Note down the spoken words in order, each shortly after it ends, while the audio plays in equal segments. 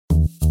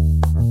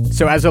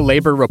So as a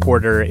labor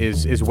reporter,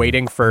 is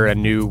waiting for a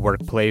new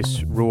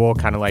workplace rule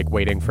kind of like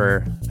waiting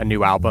for a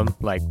new album?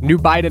 Like new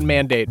Biden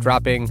mandate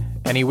dropping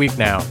any week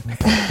now?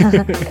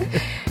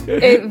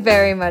 It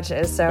very much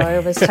is. So I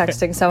was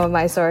texting some of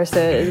my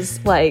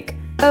sources like,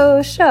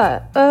 oh,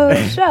 shut, oh,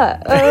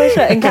 shut, oh,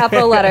 shut, in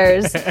capital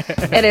letters.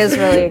 It is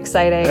really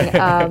exciting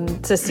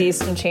to see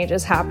some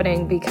changes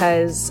happening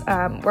because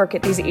work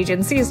at these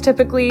agencies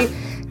typically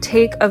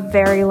take a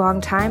very long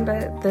time,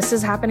 but this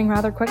is happening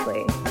rather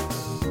quickly.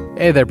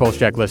 Hey there, Pulse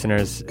Check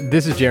listeners.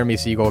 This is Jeremy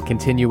Siegel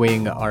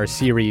continuing our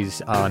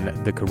series on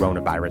the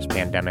coronavirus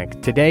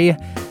pandemic. Today,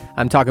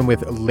 I'm talking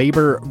with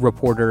labor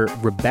reporter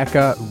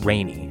Rebecca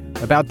Rainey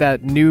about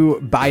that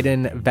new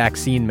Biden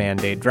vaccine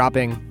mandate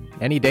dropping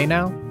any day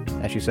now.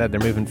 As she said,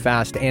 they're moving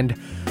fast. And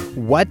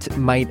what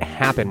might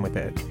happen with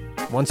it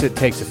once it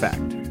takes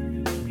effect?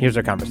 Here's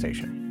our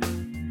conversation.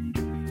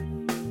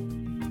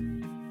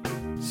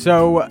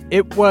 So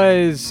it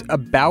was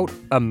about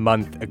a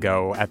month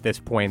ago at this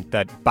point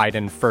that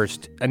Biden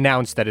first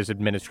announced that his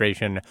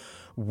administration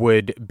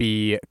would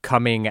be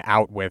coming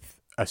out with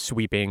a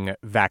sweeping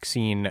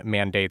vaccine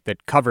mandate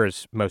that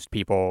covers most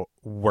people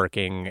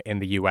working in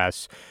the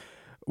U.S.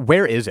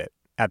 Where is it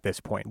at this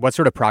point? What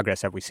sort of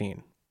progress have we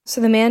seen? So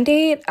the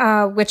mandate,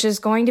 which is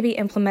going to be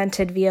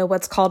implemented via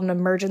what's called an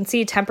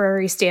emergency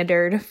temporary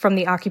standard from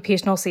the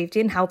Occupational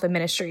Safety and Health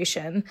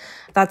Administration,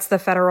 that's the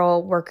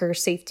federal worker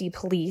safety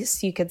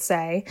police, you could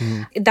say,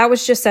 that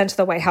was just sent to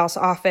the White House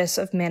Office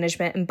of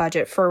Management and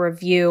Budget for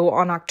review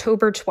on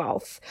October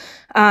 12th.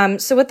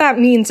 So what that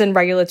means in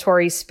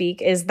regulatory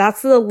speak is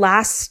that's the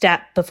last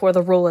step before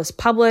the rule is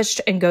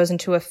published and goes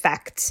into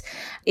effect.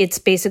 It's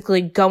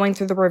basically going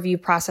through the review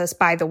process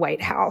by the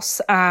White House,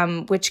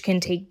 which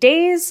can take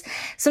days.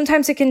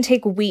 Sometimes it can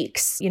take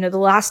weeks. You know, the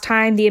last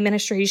time the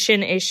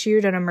administration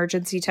issued an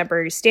emergency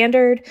temporary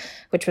standard,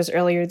 which was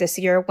earlier this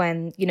year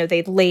when, you know,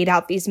 they laid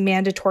out these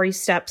mandatory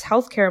steps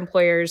healthcare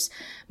employers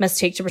must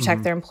take to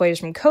protect their employees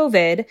from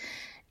COVID,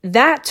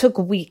 that took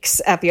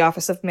weeks at the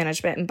Office of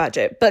Management and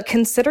Budget. But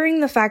considering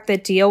the fact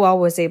that DOL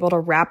was able to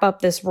wrap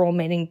up this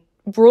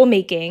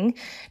rulemaking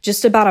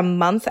just about a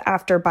month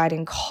after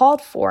Biden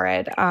called for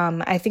it,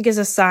 I think is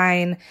a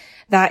sign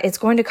that it's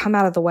going to come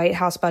out of the White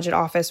House Budget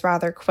Office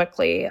rather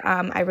quickly.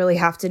 I really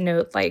have to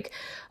note, like,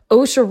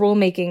 OSHA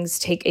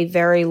rulemakings take a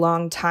very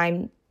long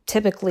time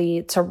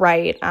typically to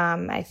write.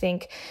 I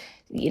think,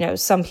 you know,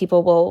 some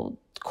people will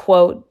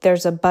quote,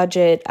 there's a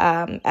budget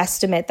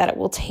estimate that it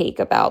will take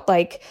about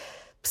like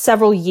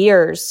several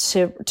years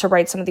to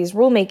write some of these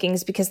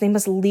rulemakings because they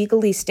must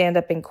legally stand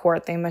up in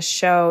court. They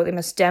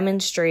must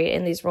demonstrate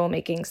in these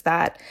rulemakings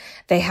that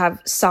they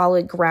have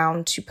solid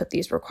ground to put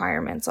these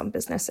requirements on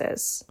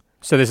businesses.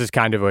 So this is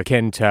kind of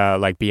akin to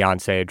like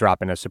Beyonce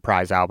dropping a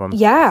surprise album.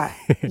 Yeah,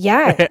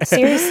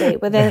 seriously,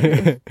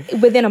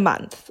 within a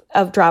month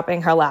of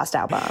dropping her last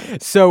album.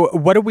 So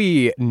what do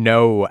we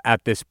know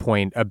at this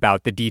point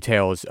about the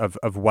details of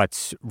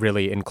what's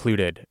really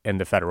included in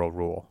the federal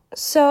rule?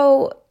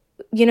 So,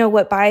 you know,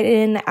 what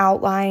Biden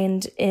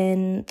outlined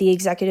in the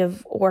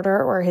executive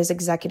order or his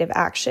executive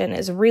action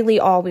is really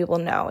all we will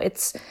know.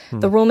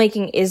 The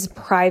rulemaking is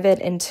private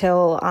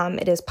until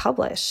it is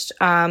published.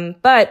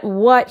 But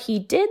what he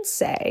did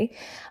say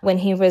when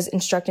he was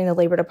instructing the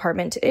Labor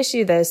Department to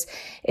issue this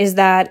is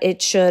that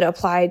it should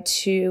apply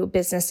to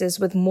businesses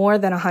with more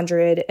than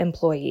 100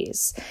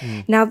 employees.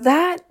 Now,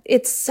 that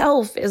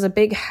itself is a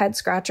big head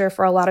scratcher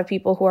for a lot of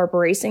people who are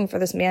bracing for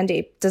this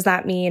mandate. Does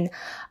that mean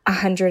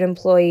 100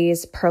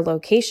 employees per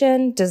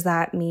location? Does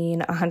that mean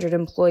 100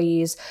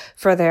 employees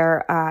for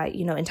their,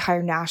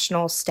 entire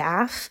national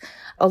staff?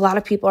 A lot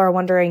of people are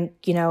wondering,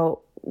 you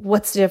know,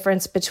 what's the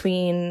difference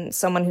between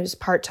someone who's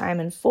part-time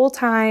and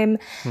full-time?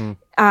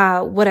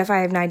 What if I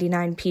have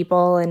 99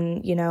 people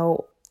and, you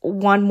know,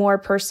 one more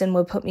person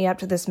would put me up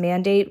to this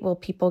mandate? Will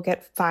people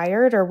get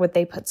fired, or would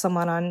they put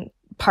someone on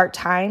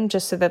part-time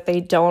just so that they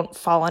don't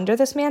fall under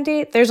this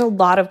mandate? There's a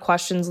lot of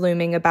questions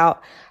looming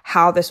about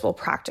how this will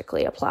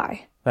practically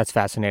apply. That's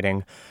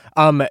fascinating.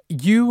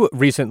 You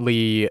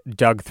recently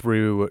dug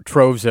through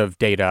troves of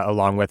data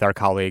along with our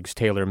colleagues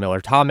Taylor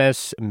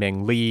Miller-Thomas,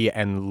 Ming Lee,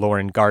 and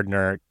Lauren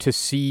Gardner to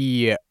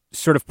see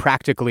sort of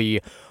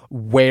practically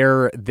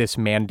where this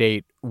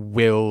mandate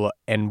will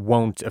and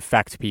won't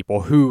affect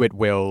people, who it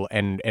will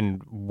and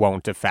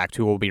won't affect,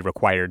 who will be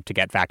required to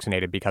get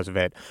vaccinated because of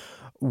it.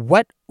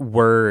 What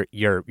were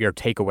your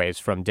takeaways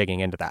from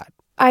digging into that?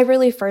 I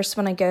really first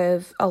want to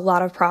give a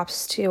lot of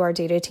props to our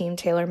data team,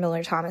 Taylor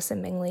Miller-Thomas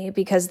and Ming Lee,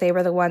 because they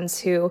were the ones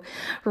who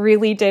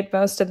really did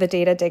most of the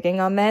data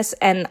digging on this.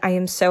 And I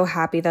am so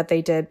happy that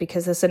they did,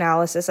 because this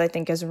analysis, I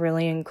think, is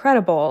really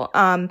incredible.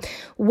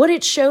 What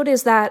it showed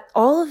is that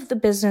all of the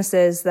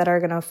businesses that are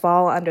going to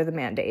fall under the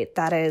mandate,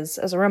 that is,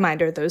 as a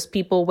reminder, those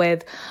people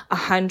with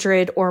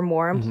 100 or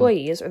more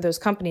employees, or those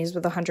companies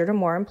with 100 or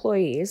more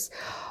employees,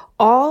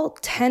 all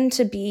tend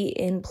to be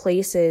in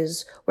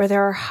places where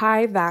there are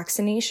high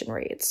vaccination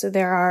rates. So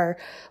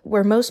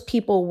where most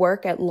people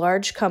work at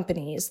large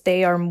companies,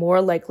 they are more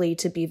likely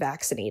to be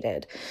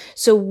vaccinated.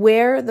 So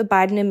where the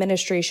Biden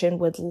administration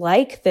would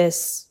like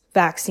this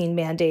vaccine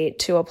mandate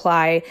to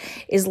apply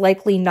is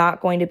likely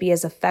not going to be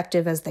as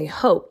effective as they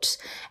hoped.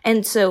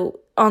 And so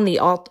on the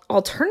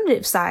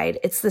alternative side,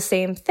 it's the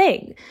same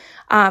thing.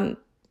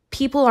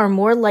 People are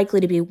more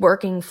likely to be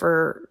working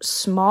for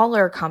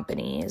smaller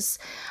companies,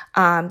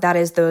 that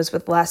is those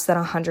with less than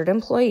 100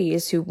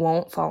 employees who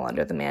won't fall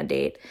under the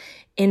mandate,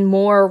 in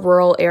more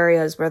rural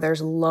areas where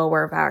there's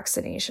lower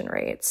vaccination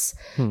rates.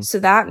 So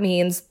that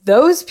means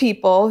those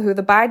people who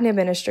the Biden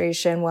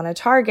administration want to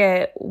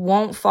target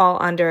won't fall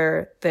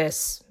under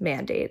this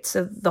mandate.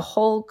 So the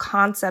whole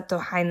concept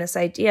behind this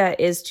idea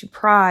is to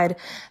prod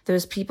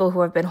those people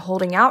who have been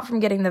holding out from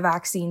getting the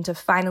vaccine to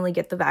finally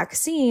get the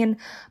vaccine.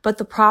 But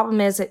the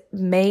problem is it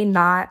may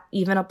not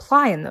even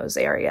apply in those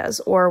areas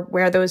or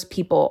where those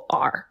people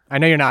are. I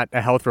know you're not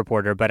a health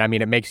reporter, but I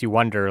mean, it makes you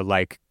wonder,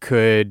 like,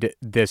 could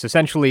this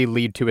essentially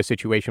lead to a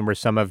situation where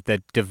some of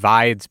the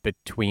divides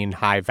between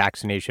high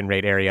vaccination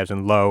rate areas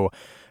and low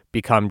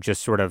become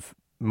just sort of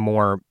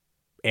more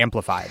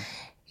amplified?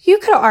 You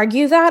could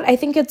argue that. I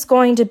think it's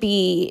going to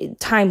be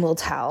time will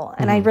tell.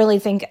 And I really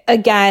think,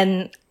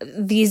 again,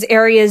 these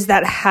areas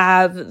that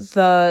have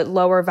the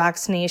lower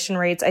vaccination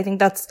rates, I think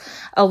that's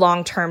a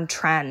long-term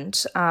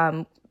trend.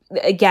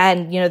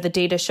 Again, the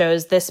data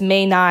shows this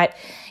may not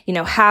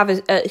have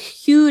a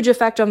huge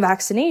effect on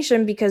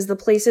vaccination because the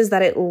places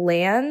that it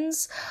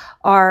lands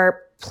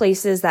are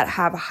places that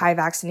have high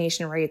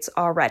vaccination rates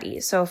already.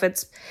 So if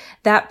it's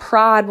that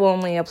prod will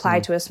only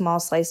apply to a small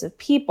slice of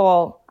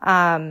people,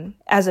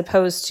 as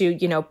opposed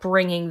to,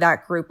 bringing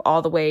that group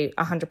all the way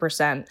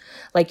 100%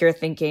 like you're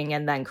thinking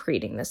and then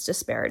creating this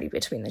disparity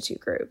between the two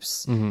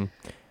groups. Mm-hmm.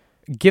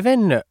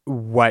 Given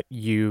what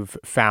you've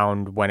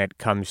found when it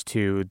comes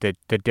to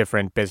the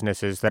different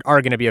businesses that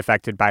are going to be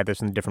affected by this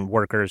and the different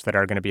workers that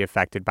are going to be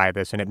affected by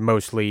this, and it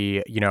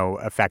mostly,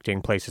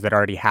 affecting places that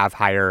already have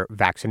higher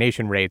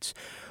vaccination rates,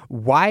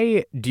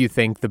 why do you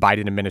think the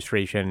Biden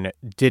administration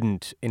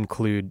didn't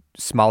include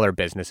smaller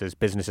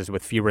businesses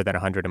with fewer than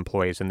 100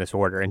 employees in this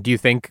order? And do you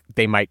think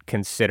they might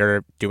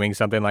consider doing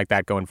something like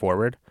that going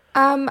forward?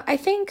 I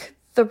think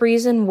the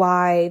reason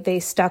why they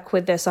stuck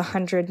with this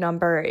 100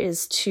 number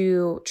is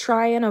to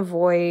try and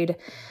avoid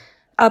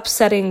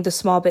upsetting the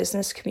small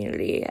business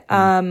community.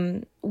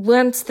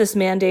 Once this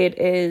mandate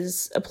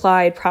is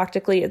applied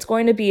practically, it's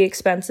going to be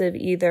expensive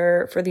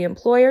either for the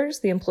employers.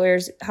 The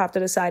employers have to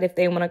decide if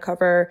they want to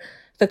cover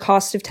the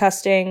cost of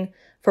testing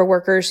for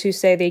workers who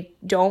say they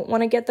don't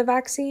want to get the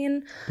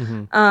vaccine.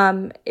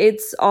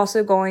 It's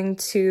also going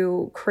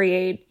to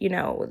create,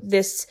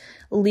 this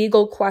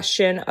legal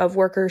question of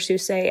workers who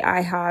say,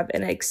 I have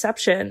an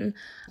exception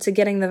to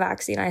getting the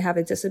vaccine. I have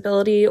a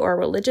disability or a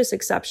religious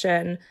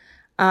exception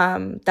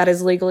that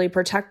is legally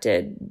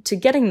protected to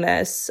getting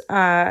this.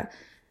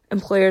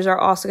 Employers are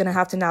also going to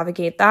have to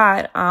navigate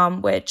that,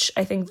 which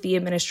I think the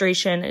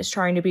administration is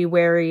trying to be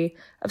wary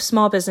of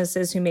small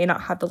businesses who may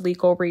not have the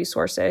legal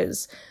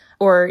resources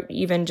or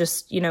even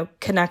just,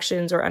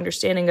 connections or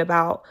understanding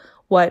about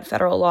what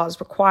federal laws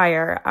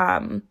require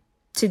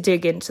to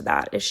dig into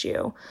that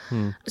issue.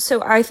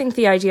 So I think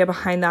the idea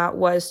behind that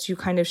was to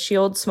kind of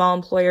shield small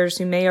employers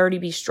who may already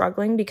be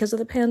struggling because of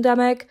the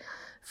pandemic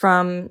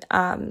from,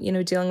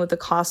 dealing with the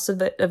costs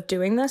of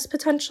doing this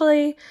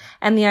potentially.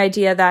 And the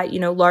idea that,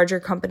 larger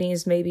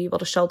companies may be able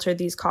to shelter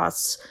these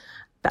costs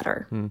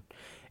better.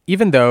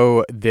 Even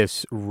though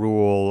this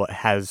rule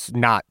has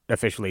not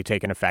officially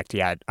taken effect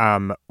yet,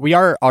 we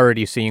are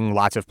already seeing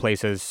lots of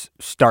places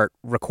start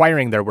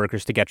requiring their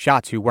workers to get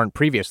shots who weren't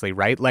previously,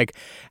 right? Like,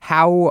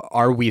 how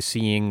are we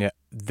seeing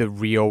the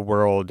real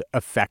world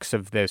effects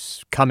of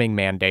this coming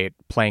mandate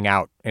playing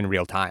out in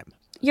real time?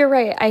 You're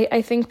right.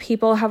 I think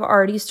people have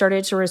already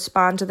started to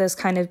respond to this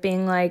kind of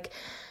being like,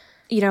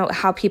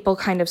 how people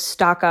kind of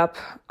stock up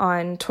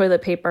on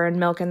toilet paper and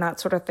milk and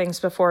that sort of things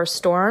before a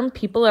storm.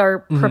 People are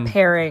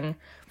preparing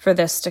for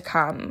this to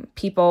come.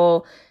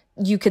 People,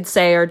 you could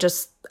say, are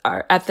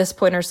at this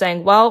point are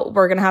saying, well,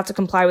 we're going to have to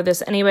comply with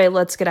this anyway.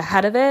 Let's get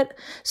ahead of it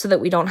so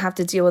that we don't have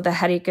to deal with the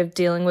headache of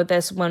dealing with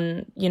this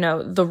when,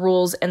 the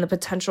rules and the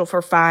potential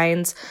for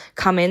fines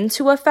come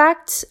into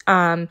effect.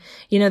 I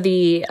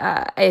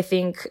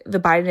think the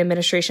Biden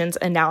administration's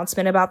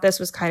announcement about this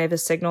was kind of a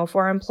signal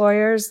for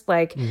employers.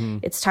 Like,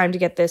 it's time to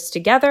get this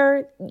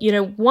together.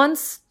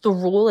 Once the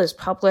rule is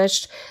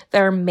published,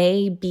 there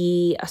may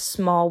be a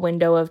small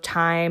window of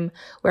time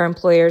where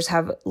employers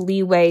have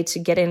leeway to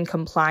get in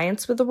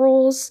compliance with the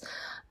rules.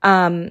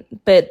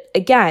 But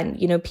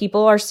again,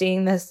 people are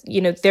seeing this,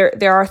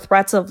 there are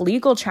threats of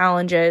legal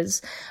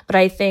challenges, but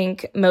I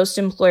think most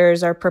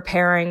employers are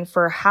preparing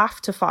for have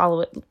to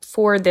follow it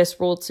for this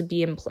rule to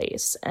be in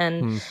place.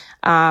 And,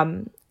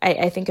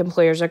 I think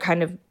employers are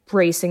kind of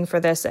bracing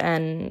for this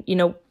and,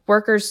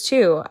 workers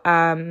too.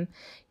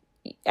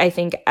 I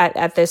think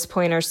at this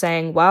point are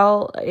saying,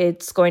 well,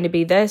 it's going to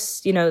be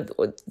this,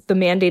 the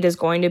mandate is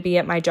going to be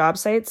at my job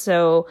site.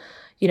 So,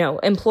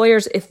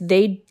 employers, if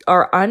they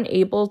are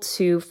unable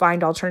to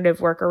find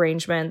alternative work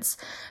arrangements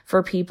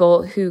for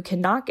people who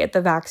cannot get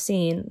the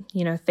vaccine,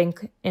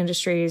 think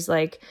industries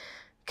like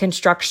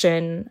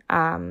construction,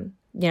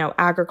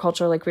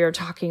 agriculture, like we were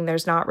talking,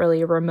 there's not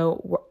really a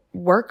remote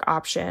work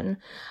option.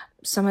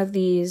 Some of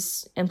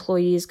these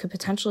employees could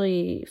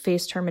potentially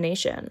face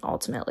termination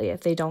ultimately if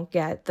they don't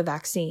get the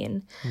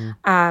vaccine.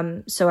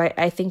 So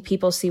I think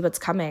people see what's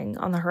coming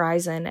on the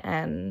horizon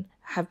and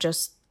have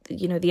just,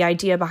 the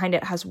idea behind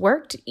it has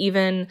worked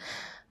even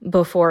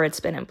before it's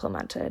been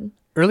implemented.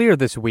 Earlier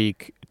this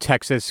week,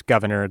 Texas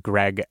Governor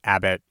Greg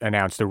Abbott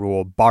announced a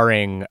rule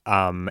barring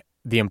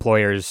the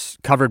employers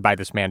covered by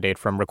this mandate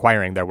from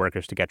requiring their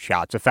workers to get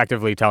shots,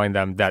 effectively telling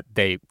them that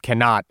they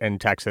cannot, in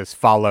Texas,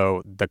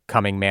 follow the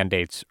coming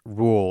mandate's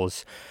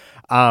rules.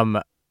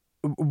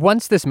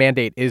 Once this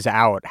mandate is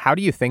out, how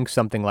do you think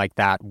something like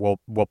that will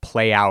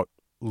play out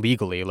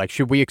legally? Like,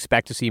 should we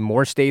expect to see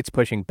more states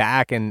pushing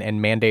back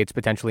and mandates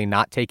potentially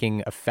not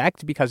taking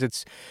effect because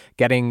it's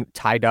getting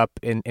tied up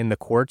in the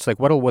courts? Like,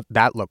 what would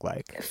that look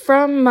like?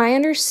 From my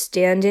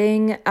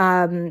understanding,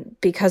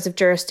 because of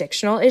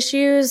jurisdictional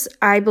issues,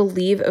 I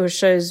believe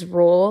OSHA's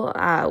rule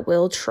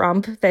will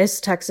trump this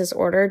Texas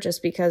order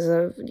just because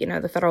of,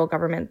 the federal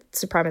government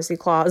supremacy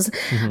clause.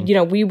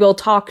 We will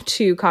talk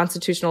to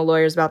constitutional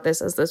lawyers about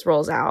this as this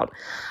rolls out.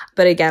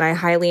 But again, I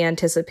highly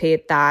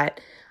anticipate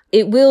that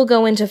it will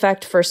go into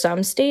effect for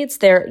some states.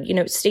 There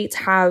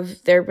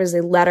was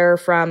a letter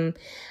from,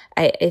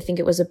 I think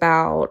it was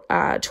about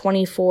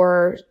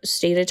 24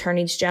 state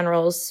attorneys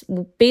generals,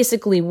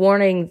 basically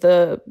warning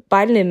the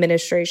Biden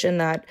administration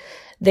that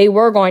they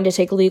were going to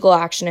take legal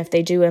action if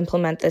they do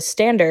implement this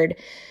standard.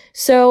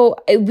 So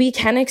we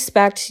can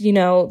expect,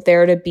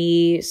 there to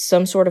be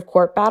some sort of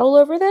court battle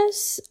over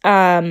this.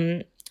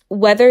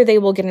 Whether they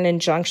will get an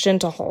injunction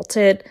to halt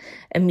it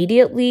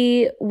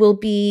immediately will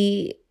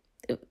be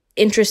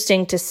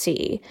interesting to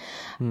see.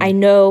 I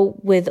know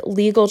with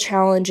legal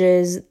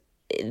challenges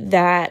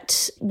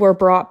that were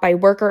brought by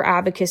worker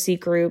advocacy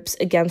groups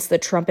against the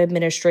Trump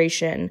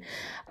administration,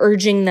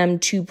 urging them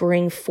to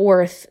bring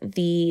forth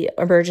the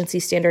emergency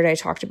standard I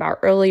talked about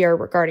earlier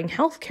regarding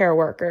healthcare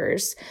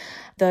workers.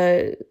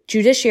 The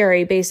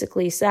judiciary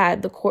basically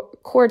said, the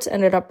courts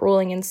ended up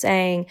ruling and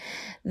saying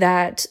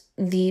that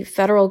the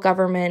federal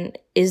government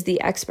is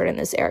the expert in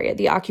this area.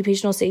 The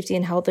Occupational Safety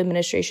and Health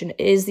Administration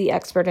is the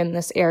expert in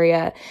this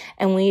area,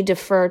 and we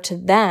defer to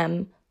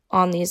them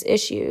on these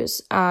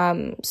issues.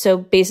 So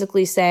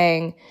basically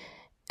saying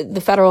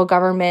the federal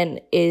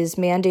government is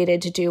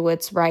mandated to do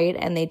what's right,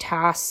 and they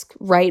task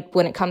right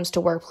when it comes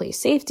to workplace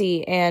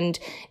safety, and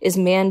is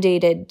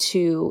mandated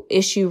to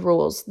issue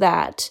rules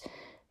that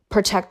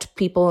protect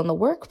people in the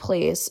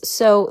workplace.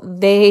 So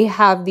they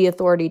have the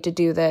authority to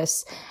do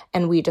this,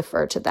 and we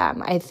defer to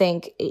them. I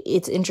think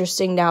it's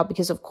interesting now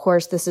because, of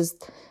course, this is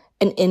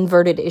an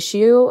inverted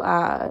issue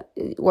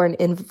or an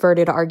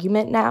inverted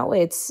argument now.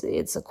 It's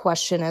a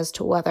question as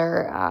to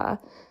whether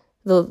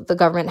the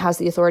government has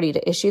the authority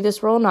to issue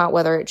this rule, not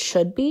whether it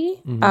should be.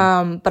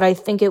 But I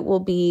think it will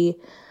be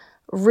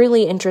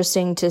really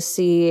interesting to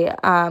see,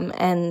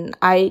 and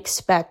I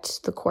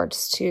expect the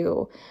courts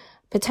to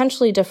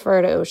potentially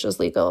defer to OSHA's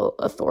legal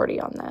authority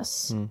on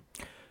this.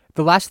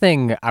 The last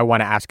thing I want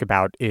to ask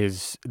about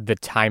is the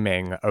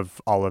timing of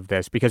all of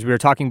this, because we were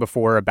talking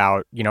before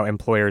about,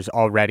 employers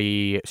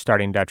already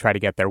starting to try to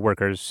get their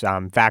workers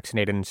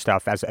vaccinated and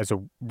stuff as a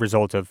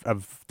result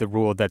of the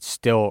rule that's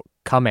still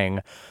coming.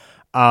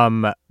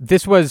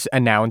 This was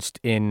announced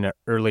in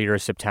earlier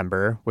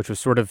September, which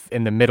was sort of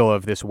in the middle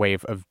of this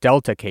wave of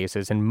Delta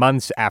cases and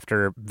months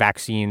after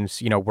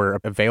vaccines, were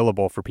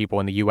available for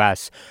people in the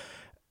U.S.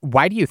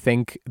 Why do you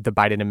think the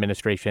Biden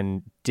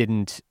administration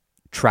didn't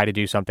try to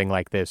do something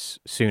like this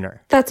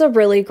sooner? That's a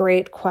really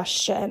great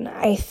question.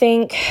 I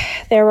think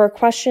there were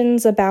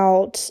questions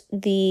about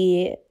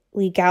the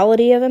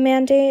legality of a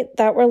mandate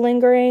that were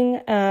lingering.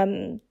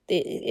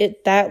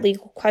 That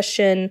legal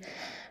question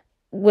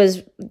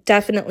was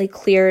definitely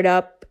cleared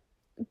up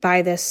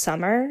by this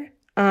summer.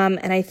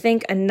 And I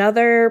think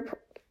another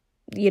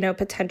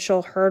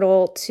potential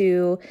hurdle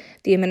to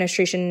the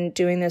administration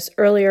doing this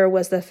earlier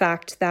was the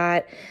fact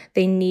that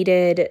they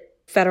needed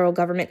federal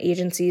government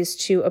agencies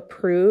to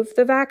approve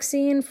the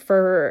vaccine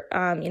for,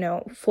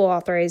 full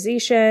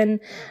authorization.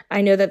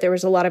 I know that there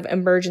was a lot of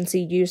emergency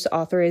use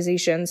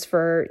authorizations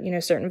for,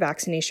 certain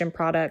vaccination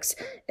products,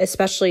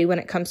 especially when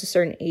it comes to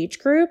certain age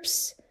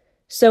groups.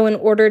 So in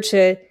order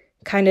to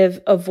kind of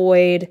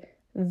avoid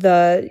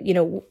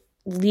the,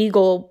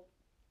 legal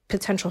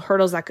potential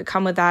hurdles that could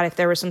come with that, if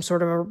there was some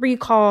sort of a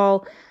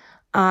recall,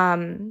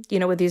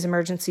 with these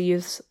emergency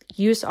use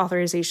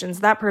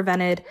authorizations, that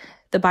prevented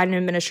the Biden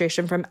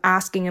administration from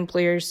asking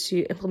employers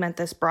to implement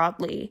this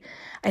broadly.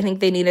 I think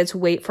they needed to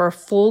wait for a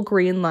full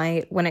green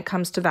light when it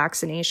comes to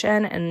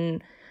vaccination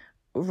and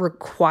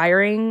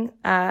requiring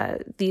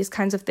these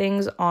kinds of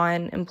things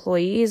on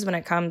employees when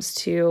it comes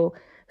to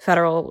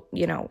federal,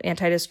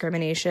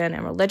 anti-discrimination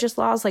and religious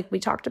laws like we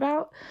talked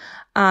about.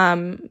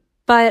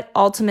 But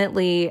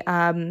ultimately,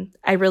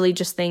 I really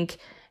just think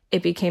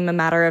it became a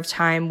matter of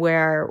time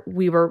where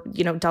we were,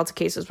 Delta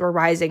cases were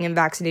rising and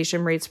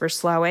vaccination rates were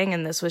slowing.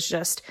 And this was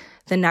just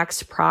the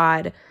next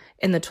prod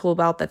in the tool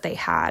belt that they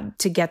had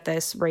to get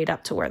this right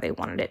up to where they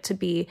wanted it to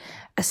be,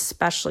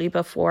 especially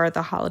before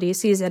the holiday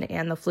season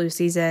and the flu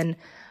season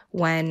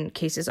when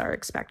cases are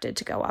expected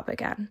to go up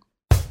again.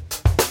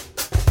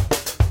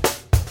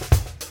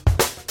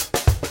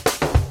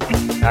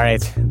 All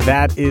right,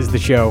 that is the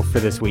show for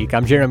this week.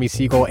 I'm Jeremy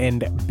Siegel,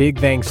 and big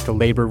thanks to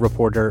labor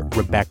reporter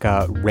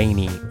Rebecca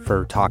Rainey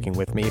for talking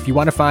with me. If you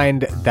want to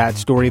find that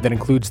story that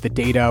includes the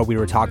data we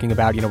were talking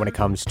about, when it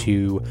comes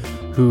to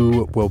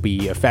who will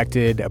be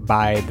affected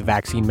by the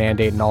vaccine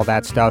mandate and all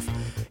that stuff,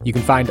 you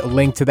can find a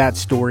link to that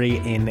story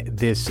in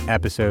this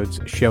episode's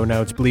show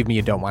notes. Believe me,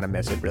 you don't want to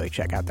miss it. Really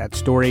check out that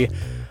story.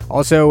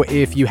 Also,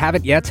 if you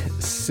haven't yet,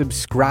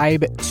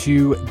 subscribe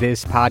to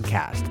this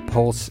podcast.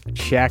 Pulse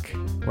Check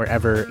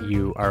wherever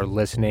you are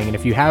listening. And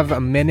if you have a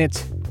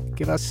minute,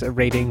 give us a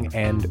rating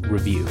and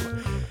review.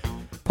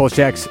 Pulse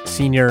Check's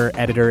senior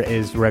editor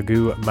is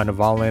Raghu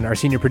Manavalan. Our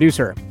senior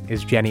producer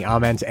is Jenny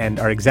Ament, and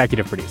our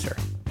executive producer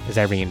is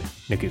Irene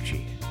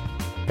Noguchi.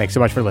 Thanks so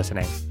much for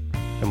listening,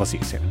 and we'll see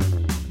you soon.